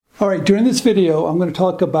All right, during this video, I'm going to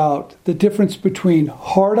talk about the difference between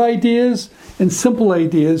hard ideas and simple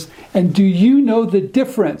ideas. And do you know the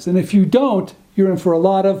difference? And if you don't, you're in for a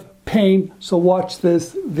lot of pain. So watch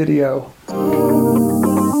this video.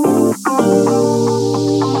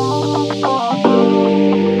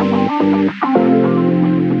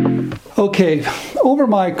 Okay, over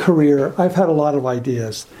my career, I've had a lot of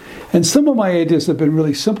ideas. And some of my ideas have been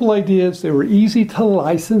really simple ideas. They were easy to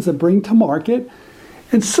license and bring to market.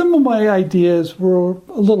 And some of my ideas were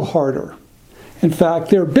a little harder. In fact,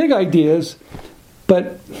 they're big ideas,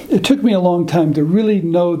 but it took me a long time to really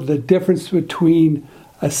know the difference between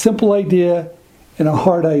a simple idea and a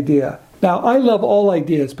hard idea. Now, I love all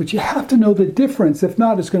ideas, but you have to know the difference. If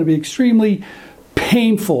not, it's going to be extremely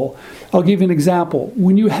painful. I'll give you an example.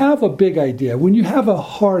 When you have a big idea, when you have a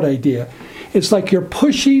hard idea, it's like you're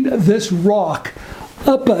pushing this rock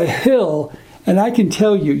up a hill. And I can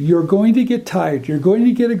tell you, you're going to get tired. You're going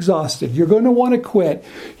to get exhausted. You're going to want to quit.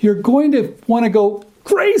 You're going to want to go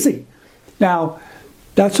crazy. Now,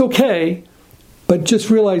 that's okay, but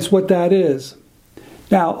just realize what that is.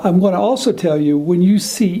 Now, I'm going to also tell you, when you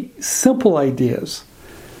see simple ideas,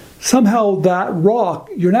 somehow that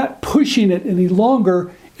rock, you're not pushing it any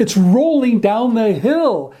longer. It's rolling down the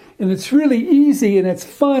hill. And it's really easy, and it's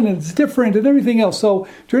fun, and it's different, and everything else. So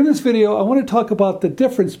during this video, I want to talk about the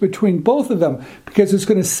difference between both of them, because it's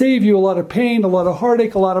going to save you a lot of pain, a lot of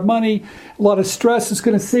heartache, a lot of money, a lot of stress. It's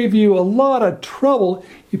going to save you a lot of trouble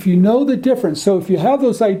if you know the difference. So if you have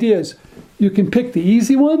those ideas, you can pick the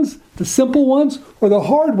easy ones, the simple ones, or the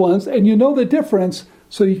hard ones, and you know the difference,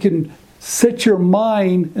 so you can set your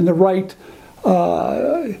mind in the right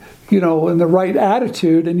in the right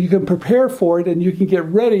attitude, and you can prepare for it, and you can get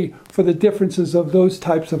ready for the differences of those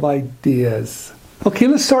types of ideas. Okay,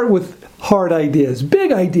 let's start with hard ideas,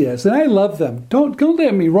 big ideas, and I love them. Don't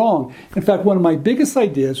get me wrong. In fact, one of my biggest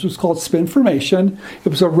ideas was called Spinformation. It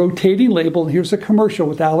was a rotating label, and here's a commercial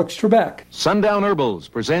with Alex Trebek. Sundown Herbals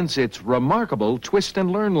presents its remarkable Twist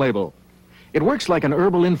and Learn label. It works like an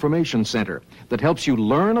herbal information center that helps you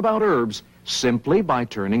learn about herbs simply by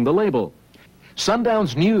turning the label.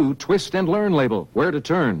 Sundown's new Twist and Learn label, where to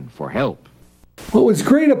turn for help. What was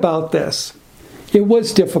great about this, it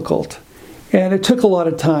was difficult, and it took a lot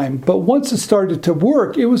of time. But once it started to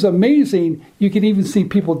work, it was amazing. You could even see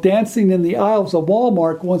people dancing in the aisles of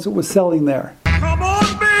Walmart once it was selling there. Come on,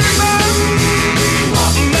 baby,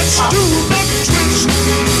 let's do the twist.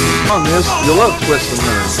 On this, you'll love Twist and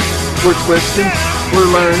Learn. We're twisting, we're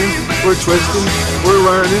learning, we're twisting, we're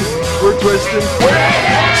learning, we're twisting.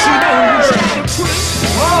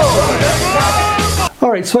 All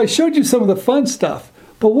right, so I showed you some of the fun stuff,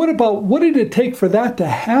 but what did it take for that to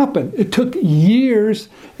happen? It took years,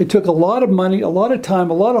 it took a lot of money, a lot of time,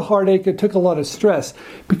 a lot of heartache, it took a lot of stress,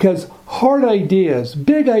 because hard ideas,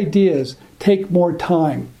 big ideas, take more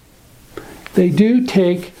time. They do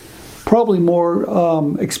take probably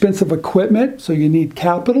more expensive equipment, so you need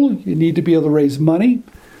capital, you need to be able to raise money.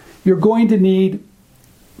 You're going to need,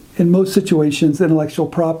 in most situations, intellectual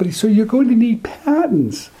property, so you're going to need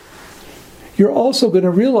patents. You're also going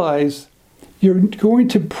to realize you're going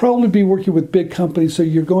to probably be working with big companies, so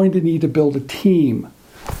you're going to need to build a team.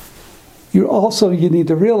 You need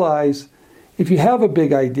to realize, if you have a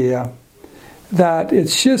big idea, that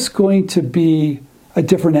it's just going to be a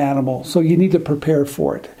different animal, so you need to prepare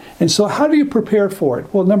for it. And so how do you prepare for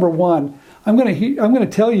it? Well, number one, I'm going to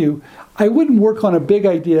tell you, I wouldn't work on a big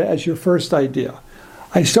idea as your first idea.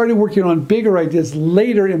 I started working on bigger ideas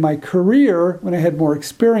later in my career when I had more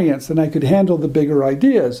experience and I could handle the bigger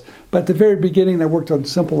ideas. But at the very beginning, I worked on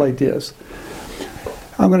simple ideas.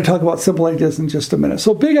 I'm going to talk about simple ideas in just a minute.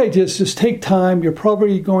 So big ideas just take time. You're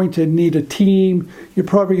probably going to need a team. You're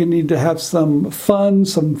probably going to need to have some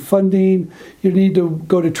funds, some funding. You need to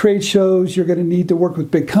go to trade shows. You're going to need to work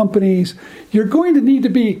with big companies. You're going to need to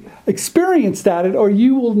be experienced at it, or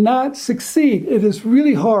you will not succeed. It is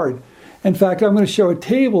really hard. In fact, I'm going to show a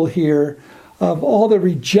table here of all the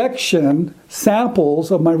rejection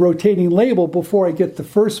samples of my rotating label before I get the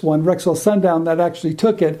first one, Rexall Sundown, that actually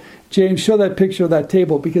took it. James, show that picture of that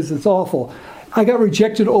table because it's awful. I got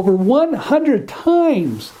rejected over 100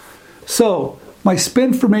 times. So my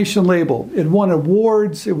Spinformation label, it won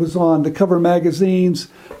awards. It was on the cover magazines.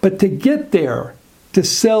 But to get there, to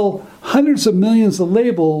sell hundreds of millions of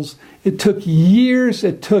labels, it took years,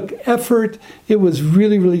 it took effort, it was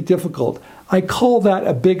really, really difficult. I call that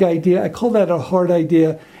a big idea, I call that a hard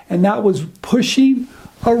idea, and that was pushing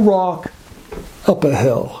a rock up a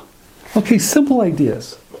hill. Okay, simple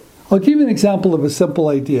ideas. I'll give you an example of a simple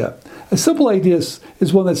idea. A simple idea is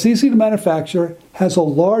one that's easy to manufacture, has a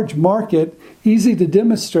large market, easy to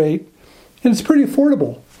demonstrate, and it's pretty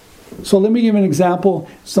affordable. So let me give you an example.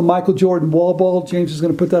 It's the Michael Jordan wall ball. James is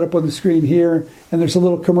going to put that up on the screen here. And there's a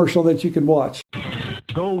little commercial that you can watch.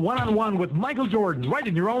 Go one-on-one with Michael Jordan right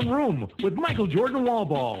in your own room with Michael Jordan wall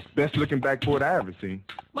ball. Best looking backboard I ever seen.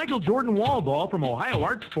 Michael Jordan wall ball from Ohio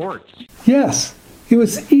Art Sports. Yes, it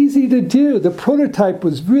was easy to do. The prototype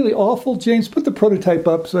was really awful. James, put the prototype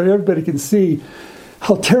up so everybody can see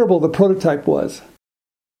how terrible the prototype was.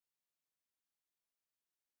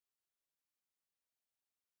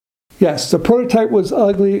 Yes, the prototype was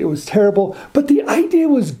ugly, it was terrible, but the idea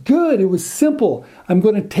was good, it was simple. I'm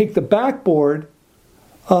going to take the backboard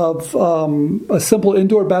of a simple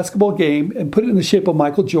indoor basketball game and put it in the shape of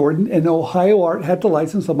Michael Jordan, and Ohio Art had the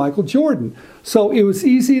license of Michael Jordan. So it was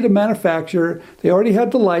easy to manufacture, they already had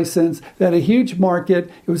the license, they had a huge market,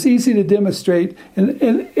 it was easy to demonstrate, and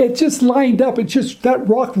it just lined up, that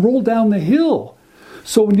rock rolled down the hill.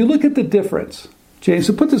 So when you look at the difference, James,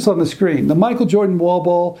 so put this on the screen. The Michael Jordan wall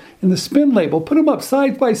ball and the spin label, put them up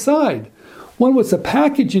side by side. One was a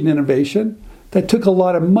packaging innovation that took a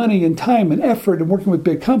lot of money and time and effort and working with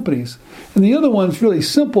big companies. And the other one's really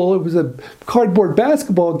simple. It was a cardboard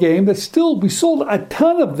basketball game that we sold a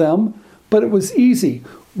ton of them, but it was easy.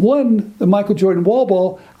 One, the Michael Jordan wall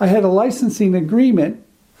ball, I had a licensing agreement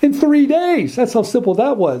in 3 days. That's how simple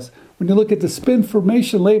that was. When you look at the spin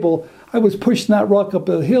formation label, I was pushing that rock up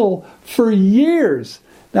a hill for years.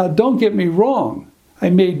 Now, don't get me wrong. I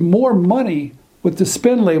made more money with the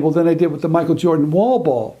spin label than I did with the Michael Jordan wall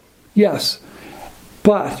ball. Yes,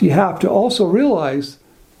 but you have to also realize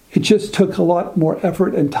it just took a lot more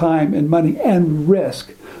effort and time and money and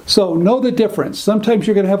risk. So know the difference. Sometimes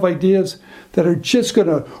you're going to have ideas that are just going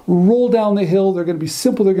to roll down the hill. They're going to be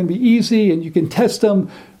simple. They're going to be easy, and you can test them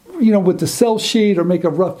with the cell sheet or make a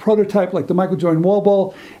rough prototype like the Michael Jordan wall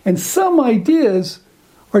ball. And some ideas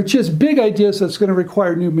are just big ideas that's going to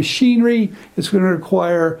require new machinery. It's going to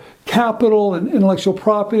require capital and intellectual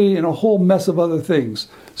property and a whole mess of other things.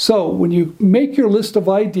 So when you make your list of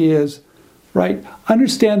ideas, right,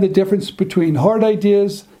 understand the difference between hard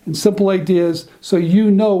ideas and simple ideas so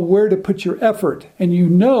you know where to put your effort. And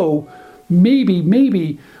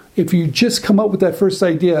maybe if you just come up with that first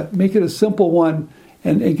idea, make it a simple one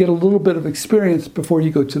and get a little bit of experience before you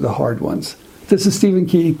go to the hard ones. This is Stephen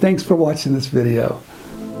Key. Thanks for watching this video.